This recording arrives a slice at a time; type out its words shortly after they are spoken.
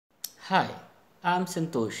Hi, I am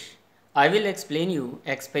Santosh. I will explain you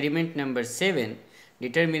experiment number 7,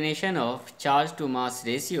 determination of charge to mass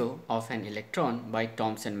ratio of an electron by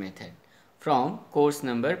Thomson method, from course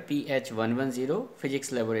number PH110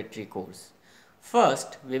 Physics Laboratory course.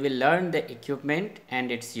 First, we will learn the equipment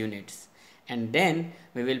and its units, and then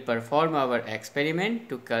we will perform our experiment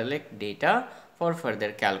to collect data for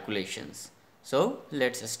further calculations. So,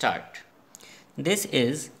 let's start. This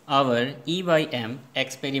is our E by M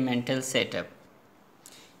experimental setup.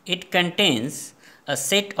 It contains a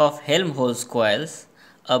set of Helmholtz coils,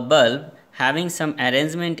 a bulb having some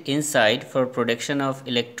arrangement inside for production of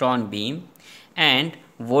electron beam, and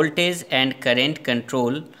voltage and current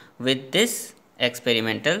control with this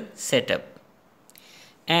experimental setup,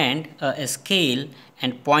 and a scale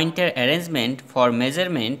and pointer arrangement for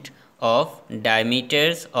measurement of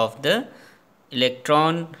diameters of the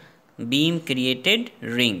electron beam created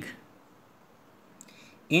ring.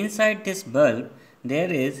 Inside this bulb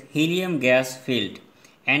there is helium gas filled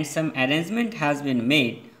and some arrangement has been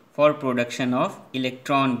made for production of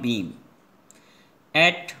electron beam.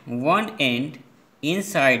 At one end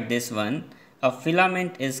inside this one a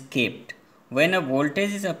filament is kept. When a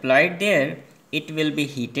voltage is applied there, it will be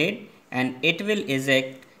heated and it will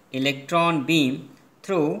eject electron beam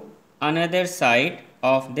through another side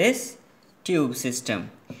of this tube system.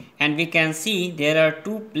 And we can see there are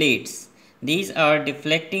two plates. These are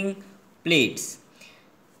deflecting plates.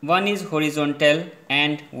 One is horizontal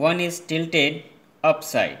and one is tilted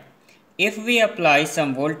upside. If we apply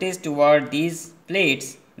some voltage toward these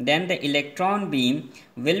plates, then the electron beam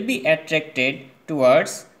will be attracted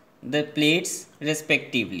towards the plates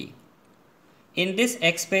respectively. In this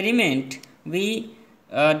experiment, we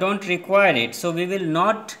don't require it, so we will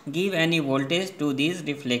not give any voltage to these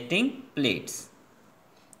deflecting plates.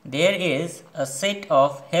 There is a set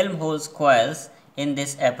of Helmholtz coils in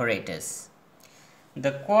this apparatus.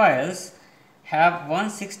 The coils have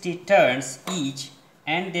 160 turns each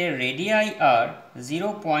and their radii are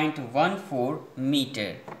 0.14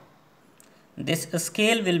 meter. This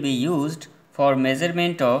scale will be used for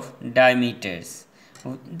measurement of diameters.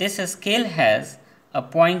 This scale has a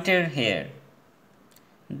pointer here.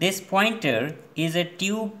 This pointer is a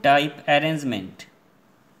tube type arrangement.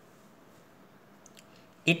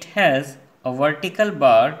 It has a vertical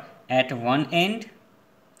bar at one end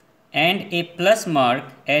and a plus mark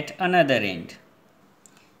at another end.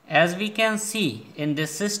 As we can see in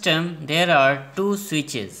this system, there are two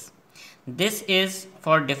switches. This is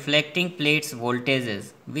for deflecting plates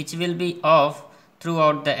voltages, which will be off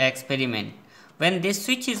throughout the experiment. When this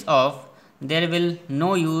switch is off, there will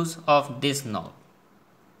no use of this knob.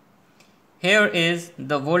 Here is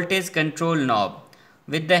the voltage control knob.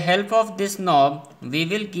 With the help of this knob, we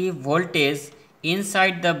will give voltage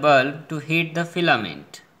inside the bulb to heat the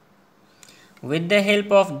filament. With the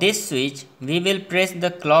help of this switch, we will press the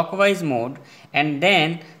clockwise mode, and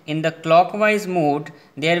then in the clockwise mode,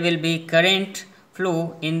 there will be current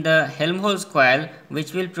flow in the Helmholtz coil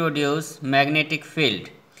which will produce magnetic field,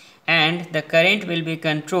 and the current will be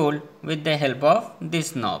controlled with the help of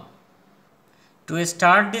this knob. To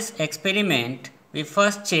start this experiment, we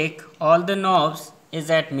first check all the knobs is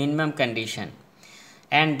at minimum condition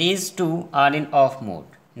and these two are in off mode.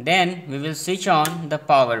 Then we will switch on the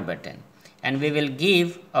power button and we will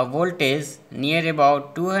give a voltage near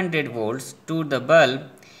about 200 volts to the bulb,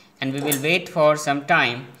 and we will wait for some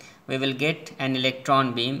time. We will get an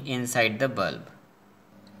electron beam inside the bulb.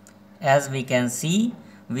 As we can see,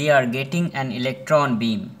 we are getting an electron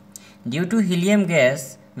beam. Due to helium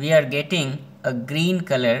gas, we are getting a green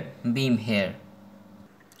color beam here.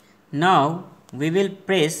 Now we will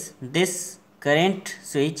press this current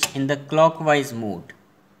switch in the clockwise mode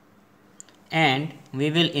and we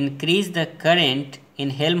will increase the current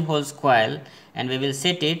in Helmholtz coil and we will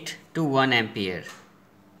set it to 1 ampere.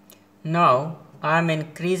 Now I am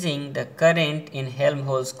increasing the current in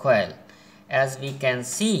Helmholtz coil. As we can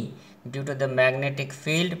see, due to the magnetic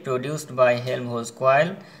field produced by Helmholtz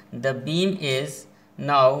coil, the beam is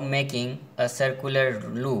now making a circular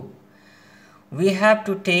loop. We have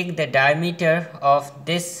to take the diameter of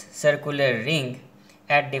this circular ring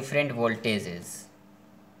at different voltages.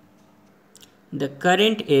 The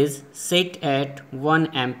current is set at 1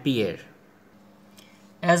 ampere.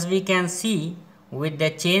 As we can see, with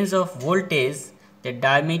the change of voltage, the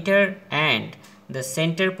diameter and the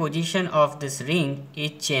center position of this ring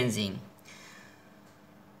is changing.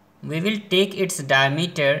 We will take its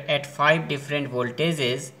diameter at 5 different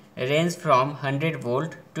voltages, range from 100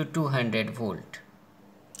 volt to 200 volt.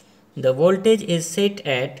 The voltage is set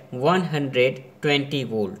at 120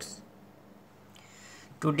 volts.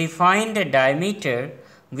 To define the diameter,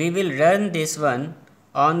 we will run this one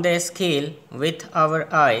on the scale with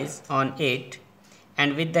our eyes on it,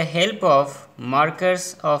 and with the help of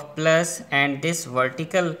markers of plus and this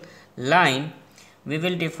vertical line we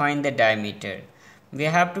will define the diameter. We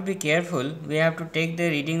have to be careful, we have to take the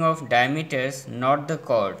reading of diameters, not the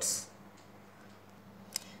chords.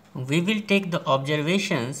 We will take the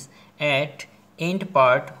observations at end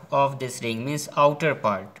part of this ring, means outer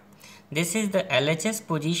part. This is the LHS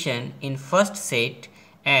position in first set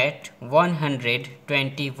at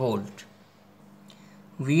 120 volt.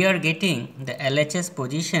 We are getting the LHS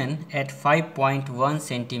position at 5.1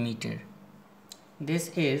 centimeter.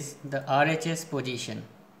 This is the RHS position.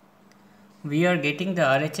 We are getting the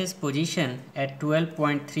RHS position at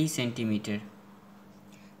 12.3 centimeter.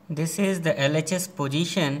 This is the LHS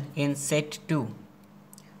position in set 2.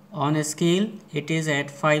 On a scale, it is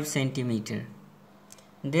at 5 centimeter.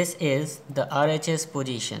 This is the RHS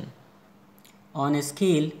position. On a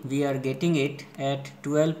scale, we are getting it at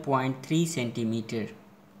 12.3 centimeter.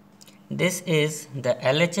 This is the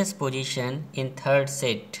LHS position in third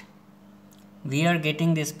set. We are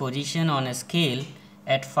getting this position on a scale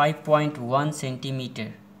at 5.1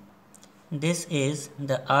 centimeter. This is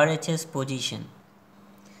the RHS position.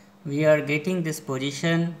 We are getting this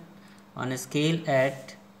position on a scale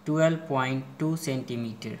at 12.2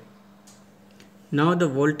 centimeter. Now the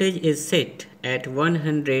voltage is set at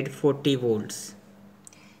 140 volts.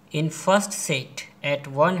 In first set at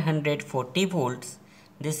 140 volts,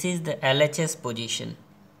 this is the LHS position.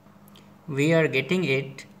 We are getting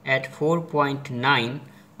it at 4.9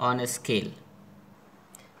 on a scale.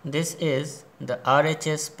 This is the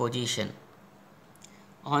RHS position.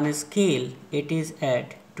 On a scale, it is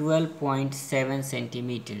at 12.7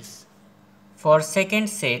 centimeters. For second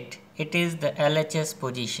set, it is the LHS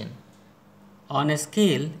position. On a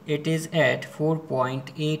scale, it is at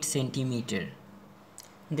 4.8 centimeter.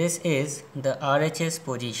 This is the RHS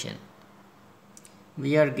position.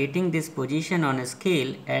 We are getting this position on a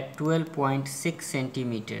scale at 12.6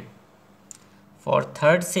 centimeter. For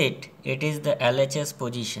third set, it is the LHS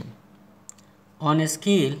position. On a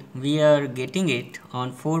scale, we are getting it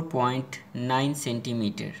on 4.9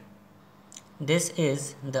 centimeter. This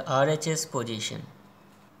is the RHS position.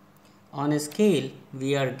 On a scale,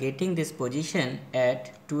 we are getting this position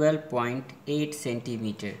at 12.8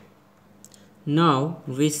 centimeter. Now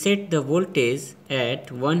we set the voltage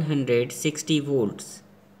at 160 volts.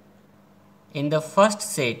 In the first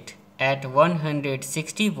set at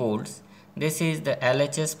 160 volts, this is the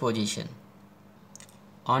LHS position.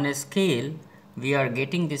 On a scale, we are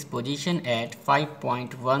getting this position at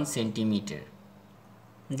 5.1 centimeter.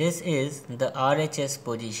 This is the RHS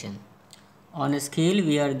position. On a scale,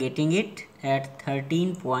 we are getting it at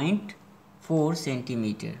 13.4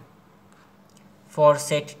 centimeter. For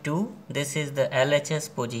set 2, this is the LHS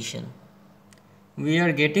position. We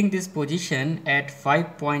are getting this position at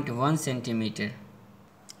 5.1 centimeter.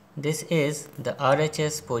 This is the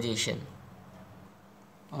RHS position.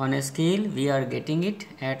 On a scale, we are getting it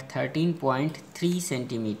at 13.3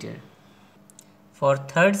 centimeter. For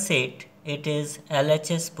third set, it is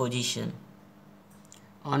LHS position.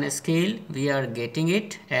 On a scale, we are getting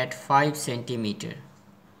it at 5 centimeter.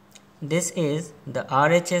 This is the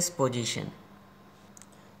RHS position.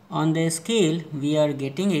 On the scale, we are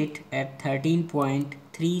getting it at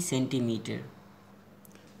 13.3 centimeter.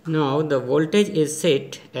 Now the voltage is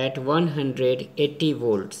set at 180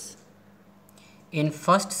 volts. In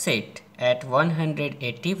first set at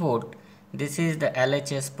 180 volt, this is the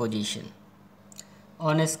LHS position.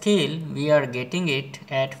 On a scale, we are getting it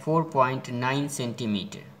at 4.9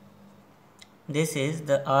 centimeter. This is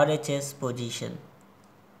the RHS position.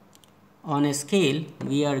 On a scale,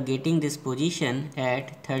 we are getting this position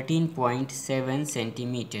at 13.7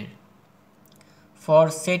 centimeter. For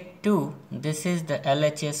set 2, this is the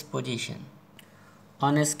LHS position.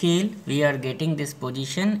 On a scale, we are getting this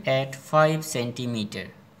position at 5 centimeter.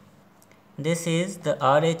 This is the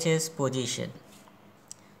RHS position.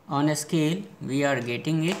 On a scale, we are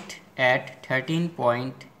getting it at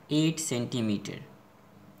 13.8 centimeter.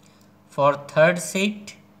 For third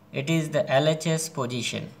set, it is the LHS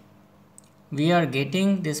position. We are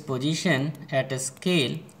getting this position at a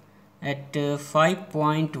scale at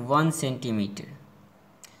 5.1 centimeter.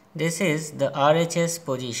 This is the RHS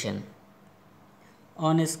position.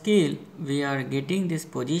 On a scale, we are getting this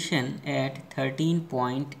position at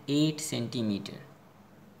 13.8 centimeter.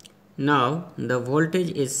 Now the voltage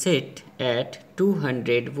is set at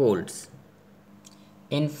 200 volts.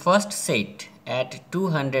 In first set at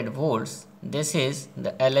 200 volts, this is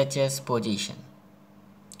the LHS position.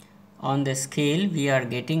 On the scale, we are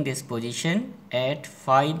getting this position at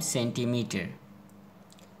 5 centimeter.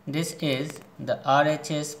 This is the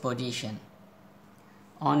RHS position.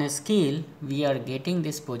 On a scale, we are getting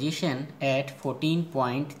this position at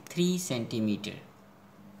 14.3 centimeter.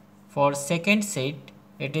 For second set,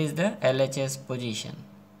 it is the LHS position.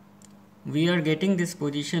 We are getting this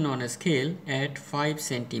position on a scale at 5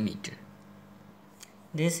 centimeter.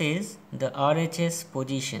 This is the RHS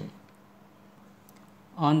position.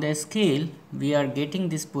 On the scale, we are getting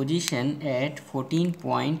this position at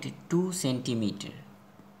 14.2 centimeter.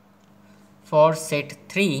 For set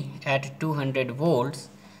 3 at 200 volts,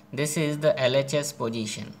 this is the LHS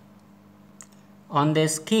position. On the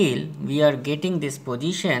scale, we are getting this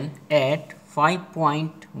position at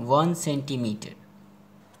 5.1 centimeter.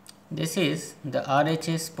 This is the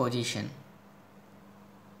RHS position.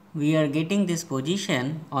 We are getting this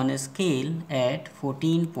position on a scale at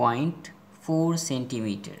 14.4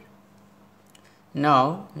 centimeter.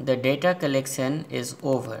 Now the data collection is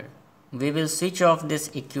over. We will switch off this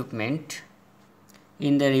equipment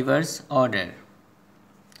in the reverse order.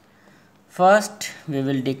 First, we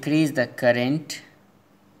will decrease the current.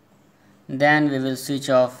 Then we will switch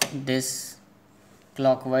off this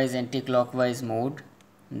clockwise anti-clockwise mode.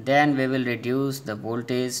 Then we will reduce the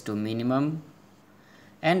voltage to minimum,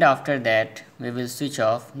 and after that we will switch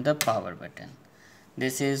off the power button.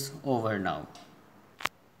 This is over now.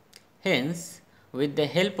 Hence, with the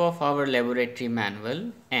help of our laboratory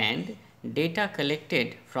manual and data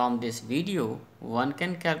collected from this video, one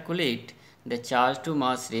can calculate the charge to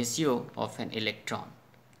mass ratio of an electron.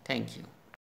 Thank you.